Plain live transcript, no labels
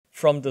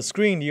From the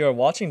screen you are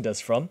watching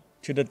this from,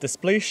 to the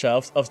display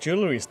shelves of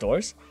jewelry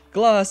stores,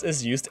 glass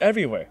is used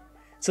everywhere.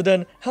 So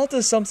then, how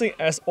does something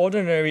as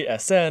ordinary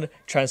as sand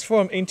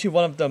transform into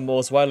one of the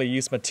most widely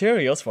used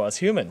materials for us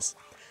humans?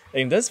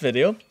 In this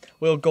video,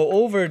 we'll go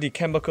over the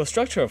chemical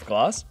structure of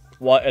glass,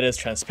 why it is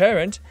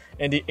transparent,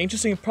 and the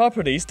interesting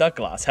properties that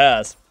glass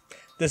has.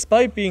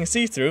 Despite being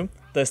see-through,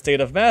 the state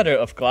of matter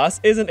of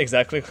glass isn't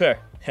exactly clear.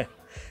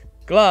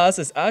 Glass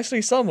is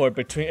actually somewhere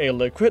between a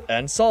liquid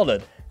and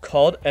solid,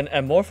 called an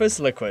amorphous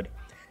liquid.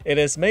 It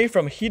is made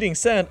from heating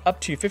sand up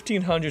to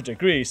 1500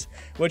 degrees,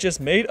 which is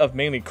made of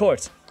mainly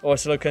quartz, or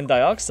silicon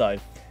dioxide,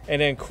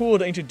 and then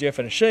cooled into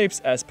different shapes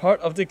as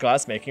part of the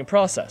glass-making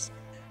process.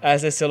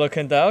 As the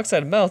silicon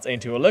dioxide melts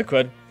into a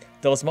liquid,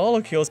 those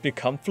molecules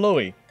become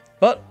flowy.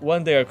 But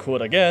when they are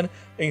cooled again,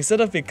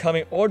 instead of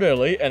becoming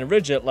orderly and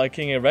rigid like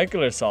in a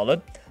regular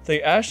solid,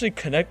 they actually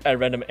connect at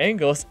random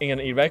angles in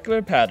an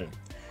irregular pattern.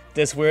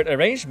 This weird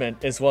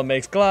arrangement is what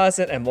makes glass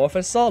an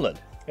amorphous solid.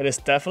 It is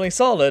definitely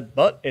solid,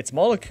 but its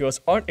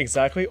molecules aren't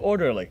exactly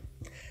orderly.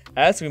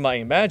 As we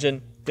might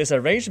imagine, this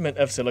arrangement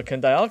of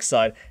silicon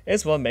dioxide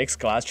is what makes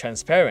glass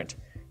transparent.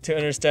 To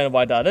understand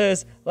why that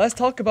is, let's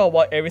talk about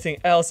why everything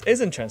else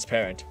isn't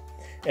transparent.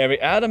 Every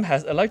atom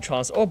has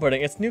electrons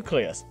orbiting its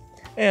nucleus,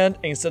 and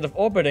instead of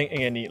orbiting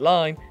in a neat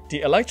line,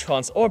 the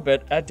electrons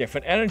orbit at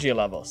different energy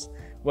levels.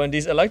 When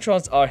these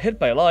electrons are hit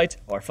by light,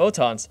 or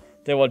photons,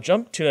 they will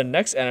jump to the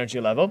next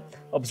energy level,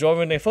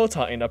 absorbing a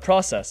photon in the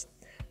process.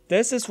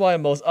 This is why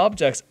most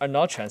objects are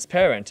not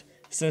transparent,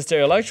 since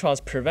their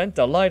electrons prevent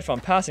the light from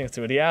passing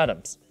through the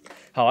atoms.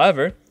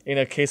 However, in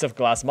the case of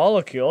glass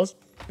molecules,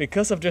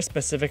 because of their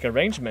specific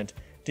arrangement,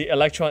 the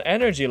electron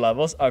energy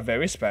levels are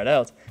very spread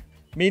out,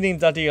 meaning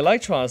that the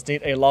electrons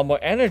need a lot more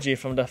energy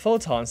from the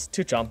photons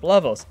to jump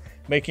levels,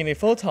 making the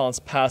photons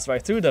pass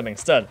right through them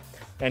instead,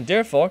 and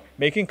therefore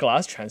making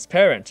glass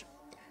transparent.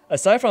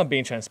 Aside from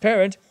being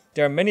transparent,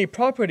 there are many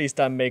properties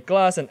that make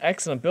glass an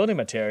excellent building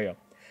material.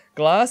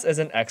 Glass is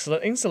an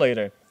excellent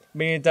insulator,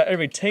 meaning that it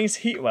retains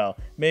heat well,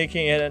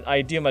 making it an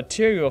ideal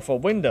material for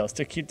windows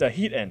to keep the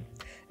heat in.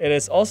 It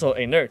is also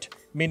inert,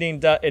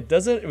 meaning that it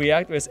doesn't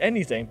react with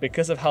anything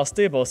because of how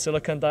stable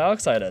silicon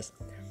dioxide is.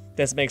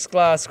 This makes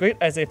glass great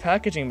as a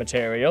packaging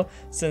material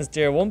since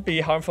there won't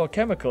be harmful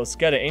chemicals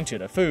getting into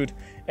the food,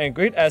 and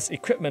great as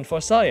equipment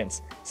for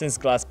science since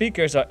glass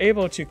beakers are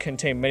able to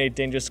contain many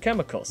dangerous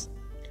chemicals.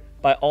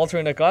 By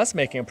altering the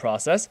glass-making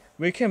process,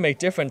 we can make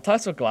different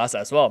types of glass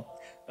as well.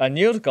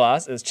 Annealed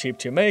glass is cheap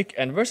to make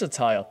and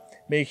versatile,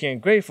 making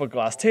it great for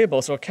glass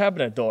tables or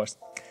cabinet doors.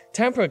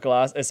 Tempered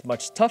glass is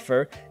much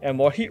tougher and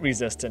more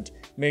heat-resistant,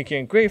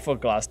 making it great for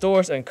glass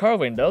doors and car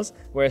windows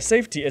where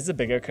safety is a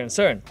bigger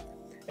concern.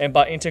 And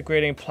by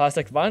integrating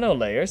plastic vinyl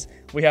layers,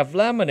 we have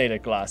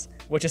laminated glass,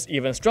 which is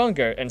even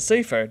stronger and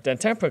safer than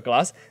tempered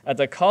glass at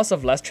the cost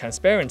of less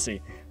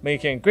transparency,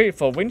 making it great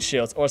for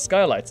windshields or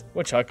skylights,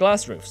 which are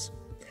glass roofs.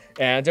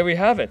 And there we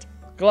have it.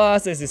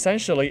 Glass is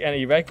essentially an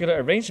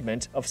irregular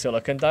arrangement of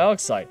silicon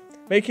dioxide,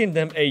 making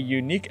them a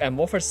unique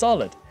amorphous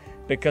solid.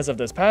 Because of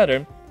this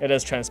pattern, it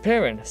is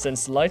transparent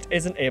since light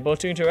isn't able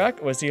to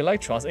interact with the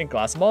electrons in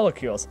glass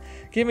molecules,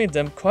 giving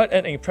them quite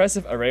an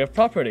impressive array of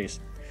properties.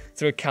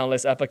 Through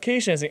countless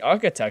applications in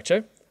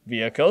architecture,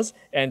 vehicles,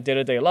 and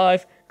day-to-day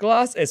life,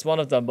 glass is one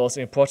of the most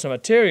important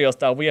materials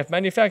that we have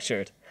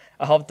manufactured.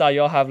 I hope that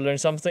y'all have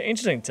learned something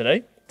interesting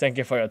today. Thank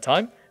you for your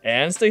time,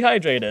 and stay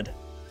hydrated!